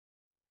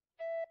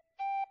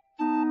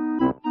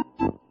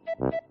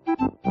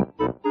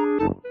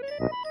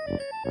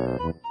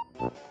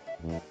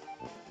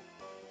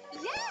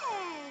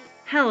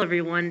Hello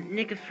everyone,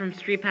 Nick is from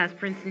StreetPass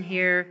Princeton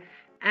here,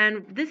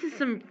 and this is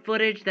some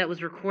footage that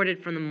was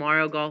recorded from the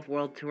Mario Golf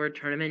World Tour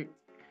tournament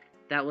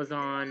that was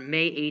on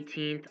May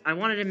 18th. I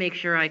wanted to make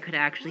sure I could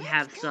actually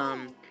have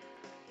some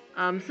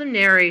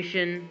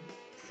narration.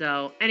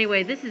 So,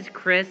 anyway, this is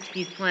Chris.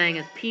 He's playing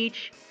as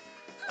Peach.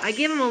 I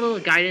give him a little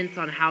guidance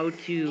on how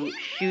to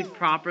shoot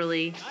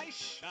properly.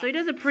 So he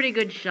does a pretty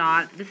good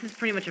shot. This is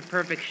pretty much a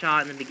perfect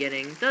shot in the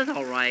beginning. Does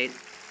alright.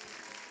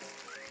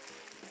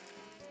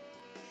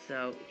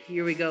 So,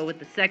 here we go with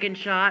the second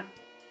shot.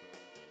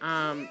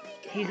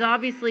 He's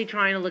obviously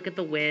trying to look at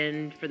the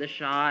wind for the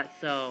shot,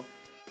 so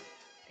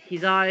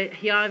he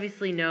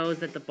obviously knows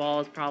that the ball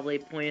is probably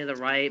pointed to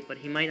the right, but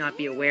he might not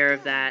be aware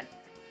of that.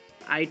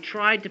 I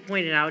tried to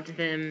point it out to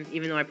him,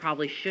 even though I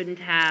probably shouldn't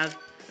have.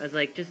 I was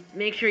like, just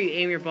make sure you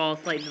aim your ball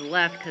slightly to the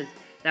left, because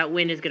that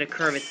wind is going to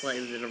curve it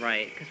slightly to the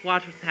right. Because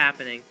watch what's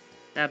happening.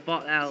 That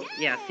ball,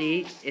 yeah,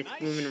 see? It's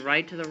moving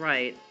right to the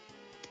right.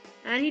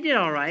 And he did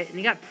alright, and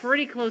he got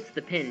pretty close to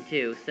the pin,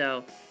 too,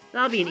 so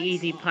that'll be an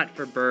easy putt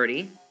for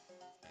birdie.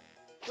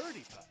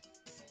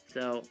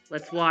 So,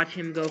 let's watch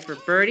him go for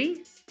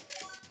birdie.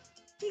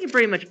 He can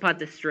pretty much putt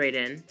this straight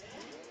in.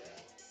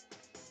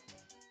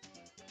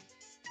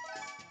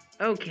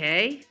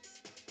 Okay.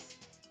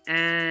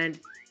 And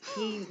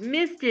he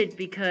missed it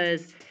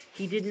because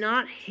he did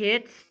not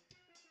hit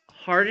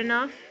hard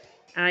enough.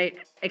 And I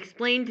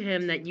explained to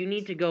him that you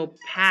need to go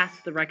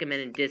past the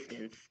recommended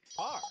distance.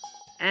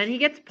 And he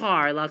gets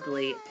par,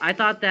 luckily. I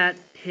thought that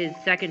his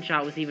second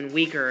shot was even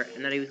weaker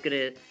and that he was going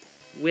to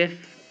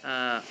whiff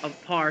a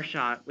par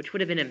shot, which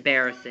would have been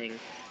embarrassing.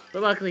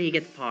 But luckily he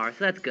gets par,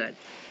 so that's good.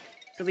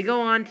 So we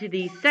go on to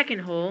the second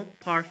hole,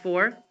 par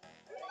 4.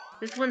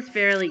 This one's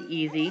fairly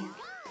easy.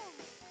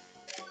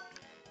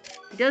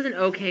 He does an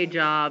okay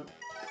job.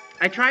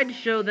 I tried to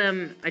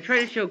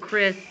show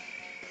Chris,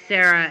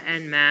 Sarah,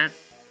 and Matt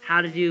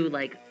how to do,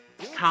 like,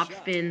 top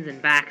spins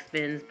and back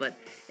spins, but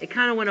it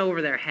kind of went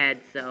over their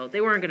heads, so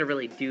they weren't going to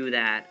really do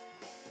that.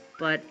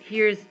 But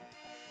here's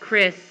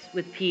Chris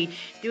with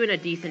Peach doing a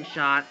decent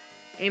shot.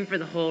 Aim for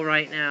the hole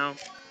right now.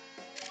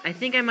 I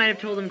think I might have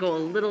told him go a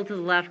little to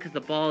the left because the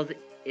ball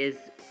is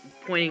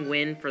pointing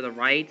wind for the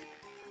right.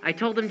 I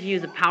told him to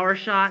use a power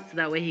shot so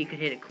that way he could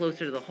hit it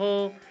closer to the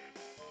hole.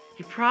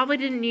 He probably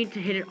didn't need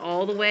to hit it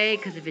all the way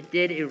because if it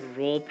did, it would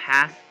roll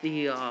past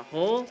the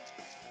hole.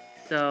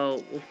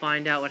 So we'll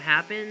find out what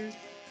happens.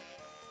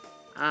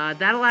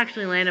 That'll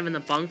actually land him in the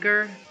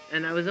bunker,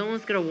 and I was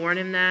almost going to warn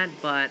him that,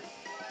 but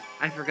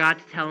I forgot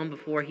to tell him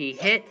before he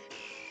hit,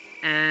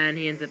 and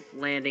he ends up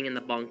landing in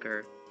the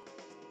bunker.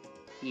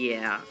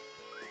 Yeah.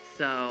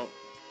 So,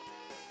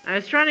 I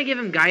was trying to give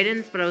him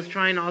guidance, but I was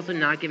trying to also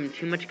not give him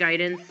too much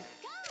guidance.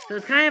 So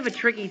it's kind of a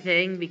tricky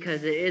thing,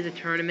 because it is a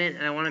tournament,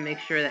 and I want to make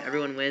sure that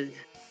everyone wins.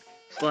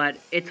 But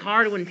it's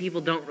hard when people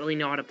don't really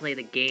know how to play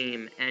the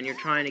game, and you're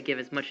trying to give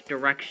as much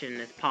direction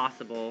as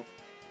possible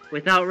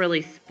without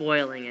really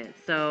spoiling it.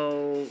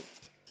 So,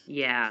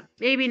 yeah.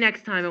 Maybe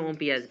next time it won't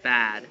be as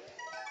bad.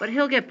 But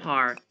he'll get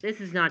par.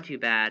 This is not too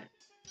bad.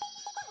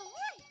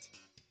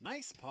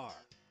 Nice par.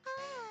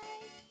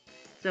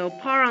 So,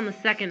 par on the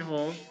second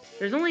hole.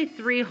 There's only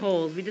 3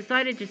 holes. We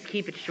decided to just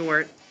keep it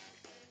short.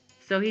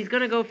 So he's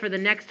going to go for the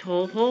next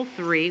hole, hole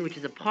 3, which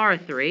is a par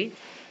 3.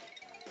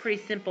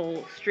 Pretty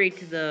simple, straight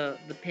to the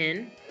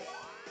pin.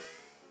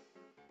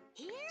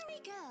 Here we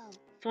go.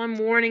 So I'm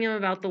warning him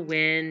about the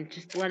wind,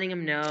 just letting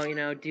him know, you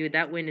know, dude,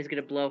 that wind is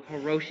going to blow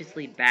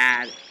ferociously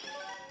bad.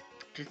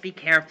 Just be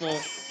careful.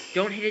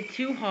 Don't hit it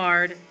too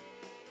hard.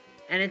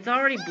 And it's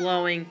already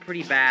blowing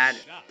pretty bad.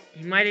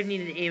 He might have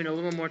needed to aim it a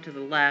little more to the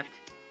left.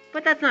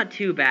 But that's not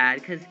too bad,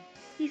 because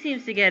he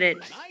seems to get it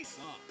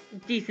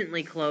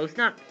decently close.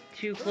 Not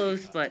too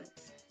close, but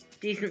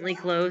decently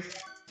close.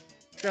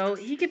 So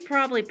he could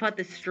probably putt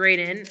this straight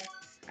in.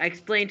 I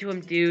explained to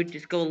him, dude,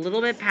 just go a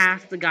little bit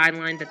past the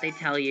guideline that they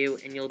tell you,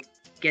 and you'll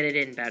get it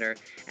in better.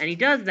 And he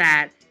does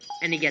that,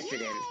 and he gets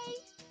it in.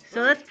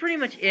 So that's pretty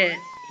much it.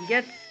 He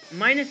gets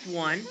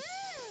 -1.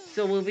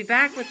 So we'll be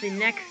back with the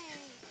next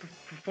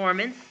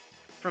performance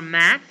from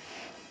Matt.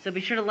 So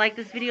be sure to like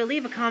this video,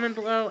 leave a comment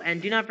below,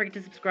 and do not forget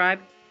to subscribe.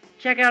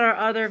 Check out our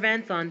other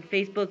events on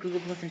Facebook,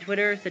 Google+, and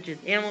Twitter, such as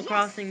Animal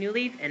Crossing New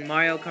Leaf and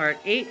Mario Kart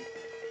 8.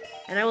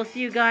 And I will see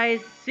you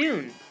guys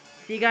soon.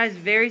 See you guys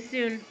very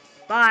soon.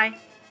 Bye.